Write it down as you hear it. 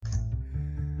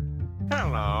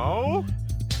Hello.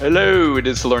 Hello, it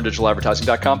is the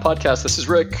LearnDigitalAdvertising.com podcast. This is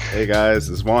Rick. Hey guys,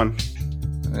 this is Juan.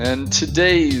 And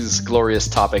today's glorious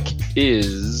topic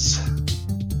is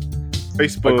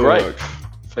Facebook. a gripe.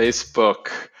 Facebook,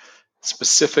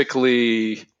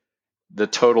 specifically the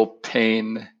total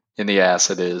pain in the ass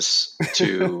it is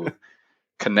to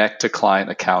connect to client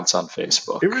accounts on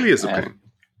Facebook. It really is a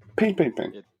pain.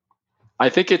 Pain. I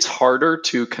think it's harder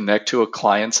to connect to a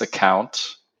client's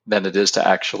account than it is to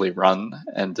actually run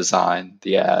and design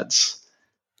the ads.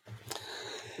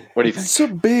 What do you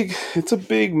think? It's a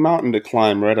big mountain to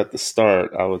climb right at the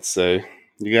start, I would say.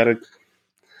 You got to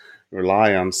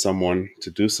rely on someone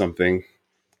to do something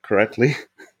correctly.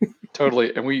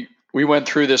 Totally. And we went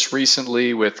through this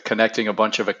recently with connecting a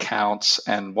bunch of accounts,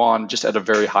 and Juan, just at a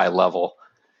very high level.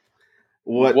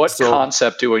 What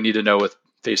concept do I need to know with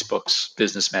Facebook's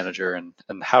Business Manager, and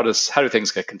how do things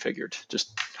get configured?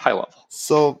 Just high level.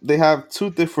 So they have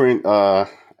two different,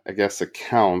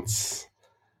 accounts.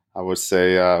 I would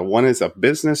say one is a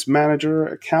Business Manager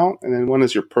account, and then one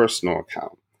is your personal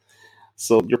account.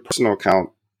 So your personal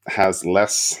account has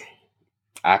less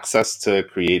access to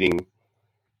creating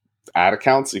ad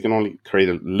accounts. You can only create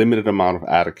a limited amount of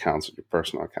ad accounts with your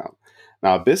personal account.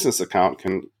 Now, a business account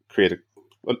can create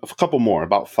a couple more,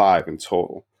 about 5 in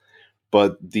total.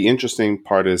 But the interesting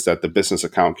part is that the business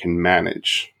account can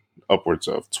manage upwards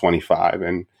of 25,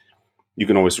 and you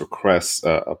can always request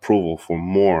approval for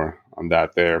more on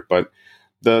that there. But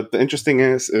the interesting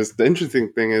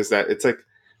thing is that it's like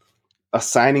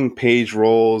assigning page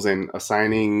roles and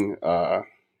assigning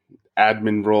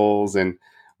admin roles, and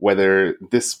whether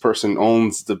this person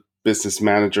owns the business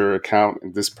manager account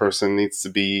and this person needs to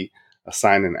be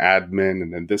assigned an admin,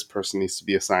 and then this person needs to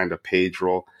be assigned a page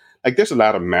role. Like, there's a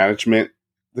lot of management.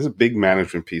 There's a big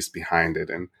management piece behind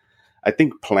it. And I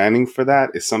think planning for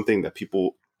that is something that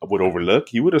people would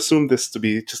overlook. You would assume this to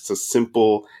be just a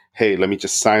simple, hey, let me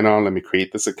just sign on, let me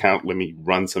create this account, let me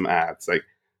run some ads. Like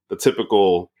the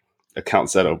typical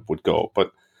account setup would go.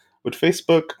 But with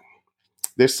Facebook,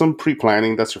 there's some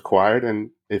pre-planning that's required. And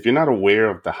if you're not aware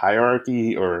of the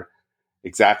hierarchy or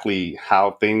exactly how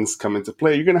things come into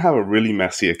play, you're going to have a really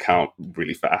messy account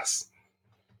really fast.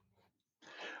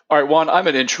 All right, Juan, I'm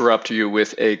going to interrupt you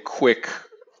with a quick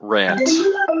rant.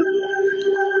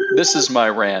 This is my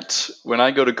rant. When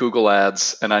I go to Google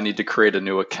Ads and I need to create a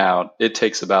new account, it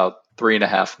takes about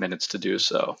 3.5 minutes to do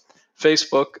so.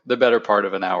 Facebook, the better part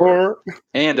of an hour. Or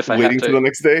and if I waiting have to, till the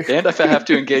next day. And if I have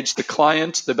to engage the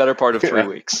client, the better part of 3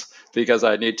 weeks, because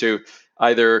I need to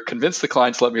either convince the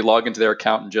client to let me log into their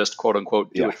account and just quote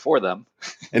unquote do it for them.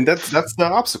 And that's the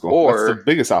obstacle. Or that's the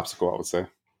biggest obstacle, I would say.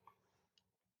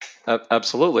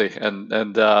 Absolutely, and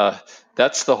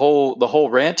that's the whole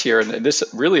rant here, and this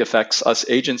really affects us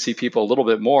agency people a little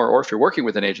bit more. Or if you're working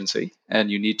with an agency and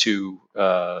you need to,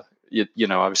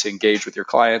 obviously engage with your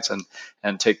clients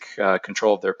and take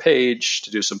control of their page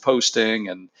to do some posting,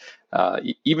 and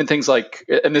even things like,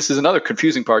 and this is another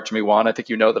confusing part to me, Juan. I think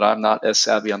you know that I'm not as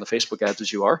savvy on the Facebook ads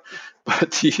as you are,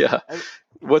 but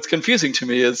what's confusing to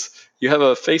me is you have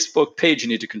a Facebook page you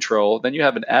need to control, then you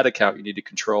have an ad account you need to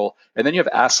control, and then you have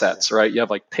assets, right? You have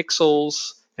like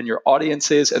pixels and your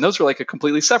audiences, and those are like a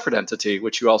completely separate entity,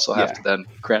 which you also have to then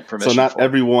grant permission for. So not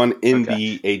everyone in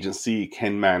the agency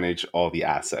can manage all the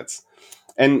assets.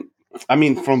 And I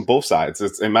mean, from both sides,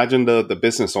 imagine the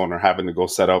business owner having to go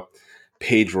set up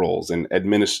page roles and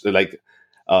administer, like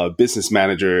business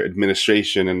manager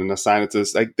administration, and then assign it to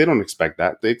this. Like, they don't expect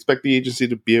that. They expect the agency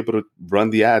to be able to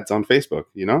run the ads on Facebook,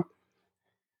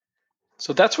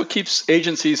 So that's what keeps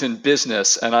agencies in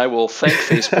business, and I will thank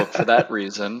Facebook for that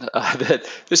reason, that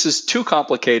this is too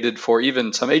complicated for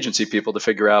even some agency people to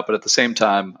figure out. But at the same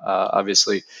time,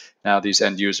 obviously, now these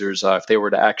end users, if they were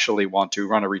to actually want to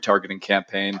run a retargeting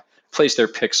campaign, place their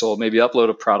pixel, maybe upload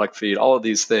a product feed, all of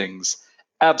these things,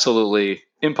 absolutely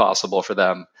impossible for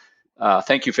them.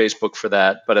 Thank you, Facebook, for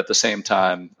that. But at the same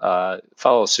time,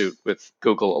 follow suit with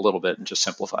Google a little bit and just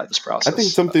simplify this process. I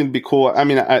think something would be cool. I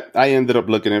mean, I ended up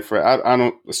looking at I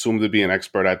don't assume to be an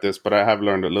expert at this, but I have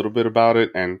learned a little bit about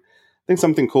it. And I think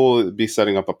something cool would be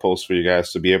setting up a post for you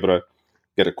guys to be able to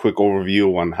get a quick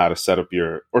overview on how to set up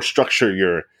or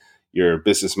structure your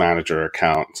business manager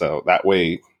account. So that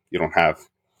way you don't have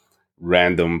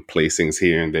random placings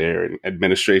here and there and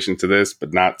administration to this,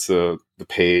 but not to the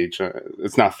page.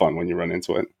 It's not fun when you run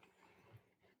into it.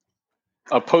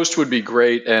 A post would be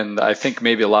great, and I think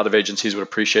maybe a lot of agencies would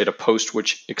appreciate a post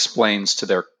which explains to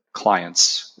their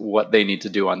clients what they need to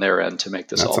do on their end to make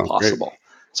this all possible. Great.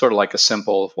 Sort of like a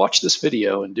simple, watch this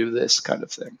video and do this kind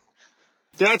of thing.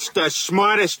 That's the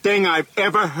smartest thing I've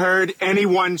ever heard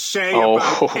anyone say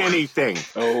about anything.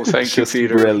 Oh, thank you, Just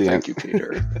Peter. brilliant. Thank you,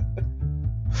 Peter.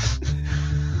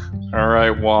 All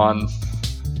right, Juan.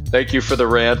 Thank you for the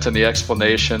rant and the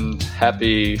explanation.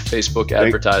 Happy Facebook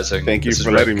advertising. Thank you This is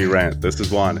for Rick. letting me rant. This is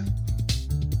Juan.